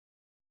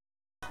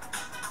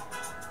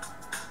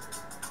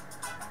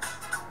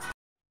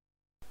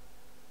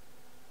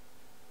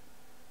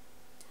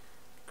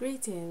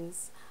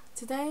Greetings.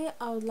 Today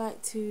I would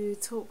like to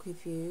talk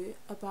with you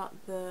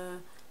about the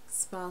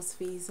spouse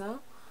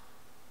visa.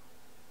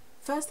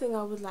 First thing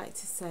I would like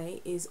to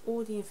say is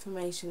all the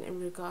information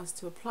in regards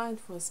to applying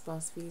for a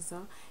spouse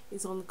visa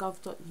is on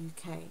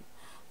gov.uk.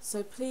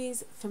 So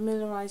please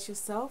familiarise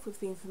yourself with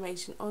the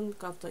information on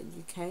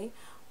gov.uk,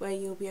 where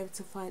you'll be able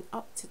to find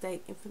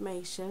up-to-date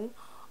information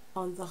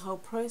on the whole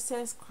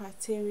process,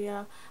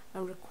 criteria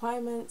and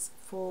requirements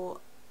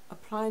for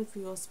applying for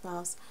your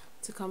spouse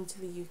to come to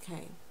the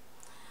UK.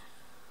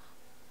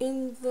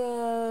 In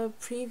the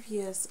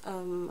previous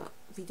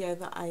video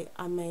that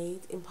I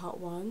made in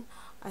part 1,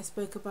 I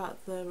spoke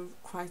about the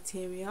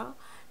criteria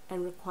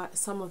and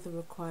some of the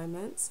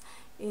requirements.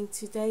 In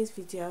today's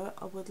video,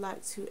 I would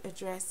like to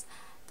address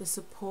the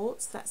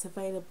support that's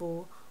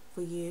available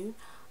for you.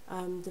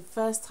 The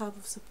first type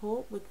of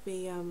support would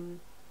be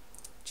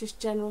just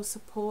general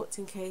support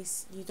in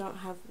case you don't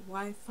have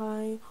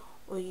Wi-Fi,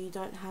 or you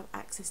don't have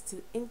access to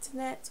the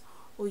internet,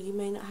 or you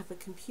may not have a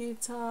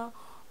computer,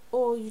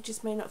 or you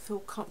just may not feel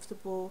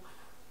comfortable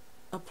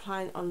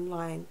applying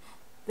online.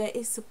 There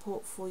is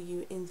support for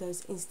you in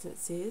those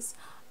instances.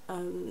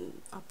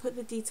 I'll put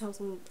the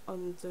details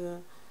on the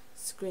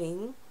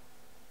screen.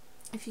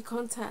 If you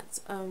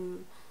contact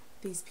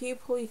these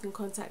people, you can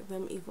contact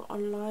them either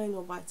online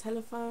or by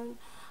telephone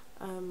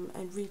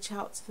and reach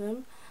out to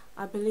them.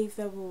 I believe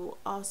they will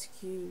ask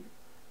you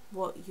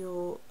what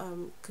your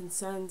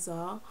concerns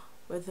are,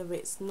 whether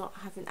it's not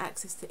having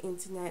access to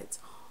internet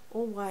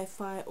or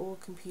Wi-Fi or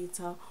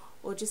computer,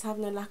 or just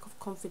having a lack of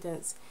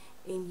confidence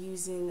in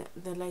using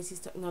the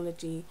latest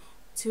technology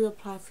to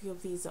apply for your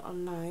visa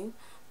online.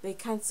 They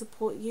can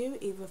support you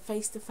either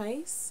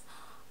face-to-face.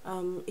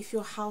 If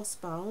you're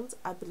housebound,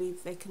 I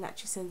believe they can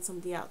actually send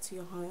somebody out to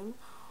your home,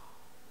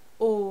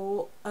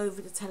 or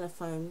over the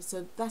telephone.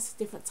 So that's a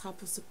different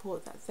type of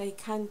support that they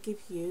can give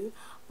you,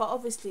 but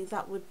obviously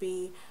that would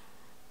be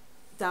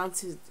down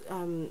to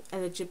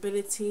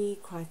eligibility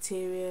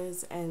criteria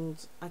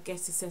and I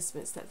guess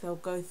assessments that they'll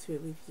go through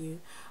with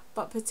you.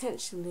 But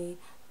potentially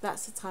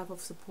that's the type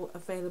of support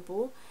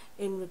available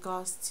in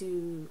regards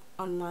to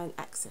online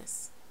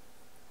access.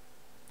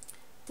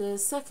 The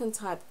second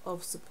type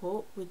of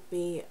support would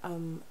be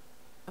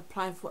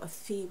applying for a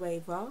fee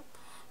waiver.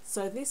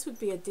 So this would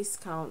be a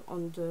discount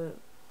on the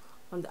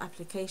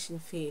application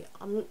fee.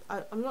 I'm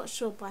not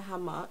sure by how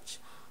much,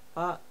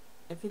 but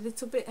every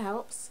little bit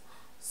helps.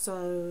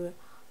 So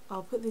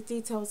I'll put the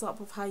details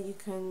up of how you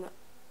can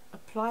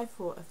apply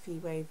for a fee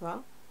waiver.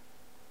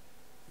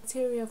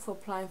 Criteria for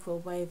applying for a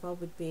waiver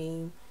would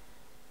be: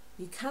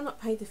 you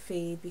cannot pay the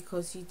fee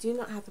because you do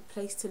not have a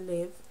place to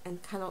live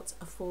and cannot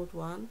afford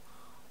one,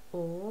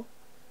 or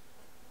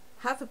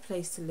have a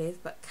place to live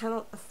but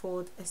cannot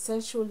afford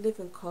essential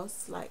living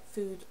costs like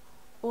food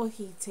or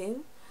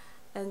heating,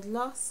 and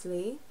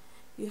lastly,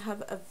 you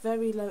have a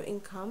very low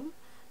income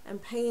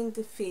and paying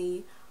the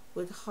fee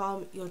would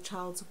harm your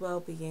child's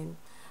well-being.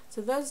 So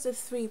those are the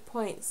 3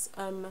 points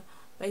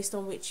based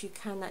on which you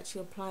can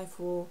actually apply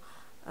for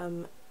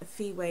a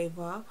fee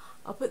waiver.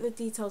 I'll put the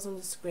details on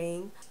the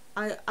screen.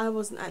 I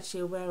wasn't actually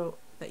aware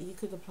that you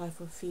could apply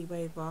for a fee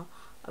waiver.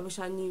 I wish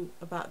I knew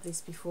about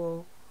this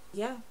before.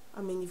 Yeah,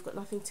 I mean, you've got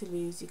nothing to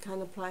lose. You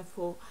can apply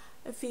for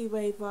a fee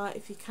waiver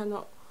if you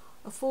cannot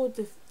afford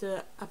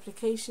the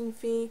application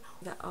fee.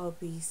 That I'll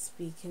be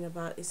speaking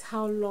about is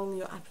how long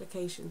your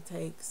application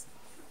takes.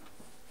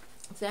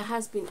 There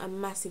has been a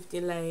massive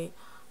delay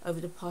over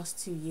the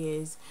past 2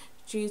 years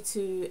due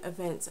to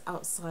events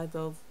outside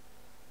of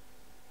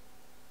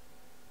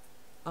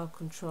our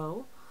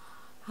control.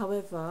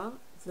 However,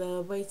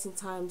 the waiting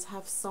times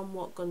have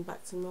somewhat gone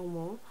back to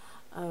normal.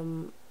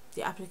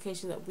 The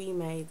application that we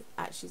made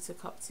actually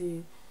took up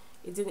to,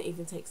 it didn't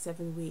even take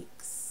 7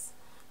 weeks.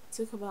 It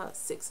took about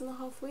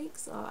 6.5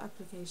 weeks, our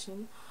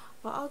application.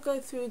 But I'll go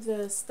through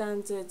the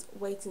standard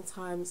waiting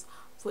times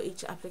for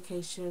each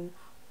application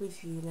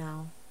with you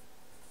now.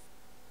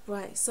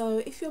 Right, so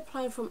if you're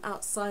applying from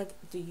outside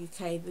the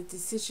UK, the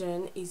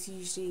decision is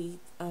usually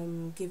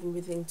given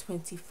within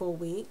 24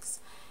 weeks.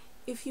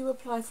 If you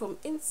apply from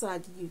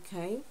inside the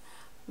UK,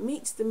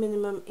 meets the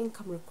minimum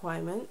income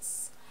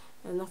requirements,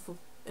 enough of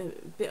a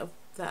bit of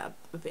that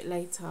a bit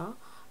later.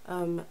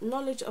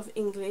 Knowledge of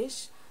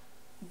English,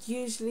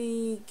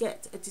 usually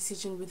get a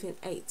decision within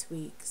 8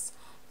 weeks.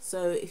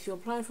 So if you're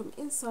applying from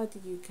inside the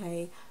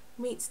UK,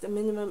 meets the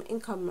minimum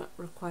income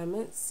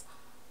requirements,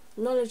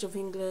 knowledge of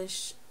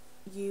English,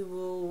 you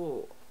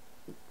will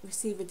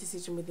receive a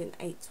decision within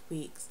 8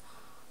 weeks.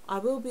 I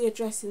will be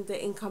addressing the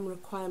income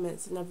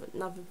requirements in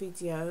another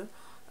video.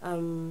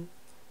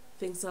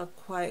 Things are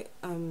quite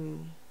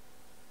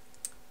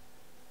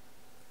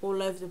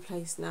all over the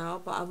place now,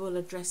 but I will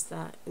address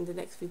that in the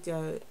next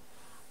video,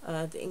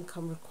 the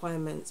income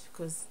requirements,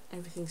 because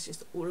everything's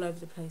just all over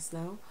the place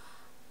now.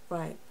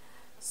 Right,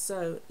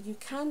 so you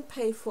can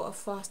pay for a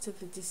faster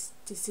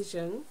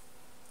decision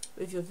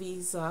with your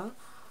visa.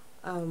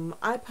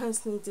 I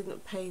personally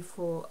didn't pay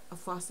for a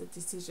faster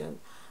decision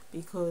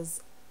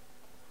because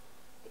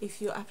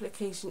if your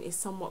application is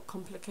somewhat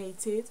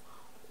complicated,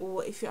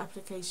 or if your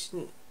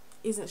application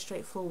isn't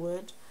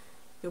straightforward.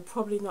 You're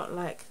probably not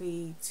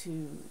likely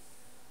to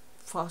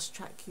fast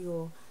track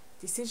your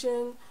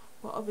decision,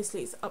 but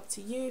obviously it's up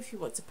to you if you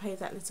want to pay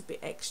that little bit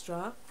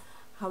extra.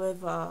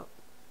 However,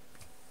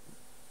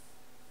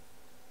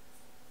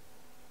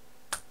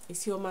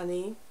 it's your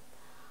money,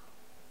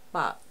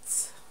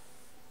 but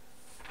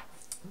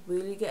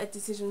will you get a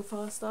decision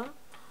faster?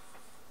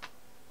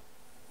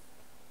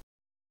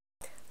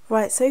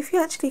 Right, so if you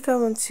actually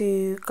go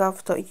onto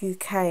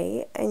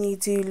gov.uk and you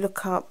do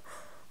look up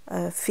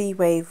fee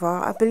waiver,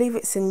 I believe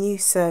it's a new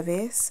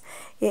service.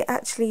 It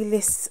actually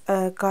lists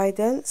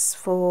guidance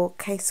for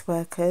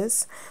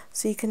caseworkers,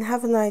 so you can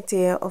have an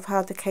idea of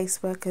how the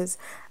caseworkers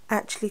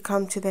actually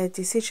come to their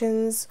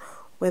decisions,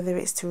 whether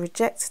it's to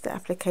reject the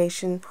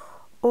application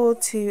or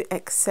to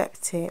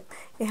accept it.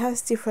 It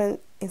has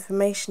different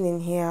information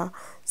in here,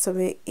 so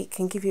it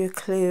can give you a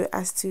clue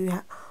as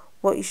to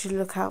what you should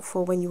look out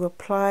for when you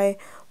apply,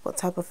 what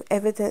type of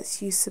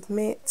evidence you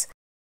submit,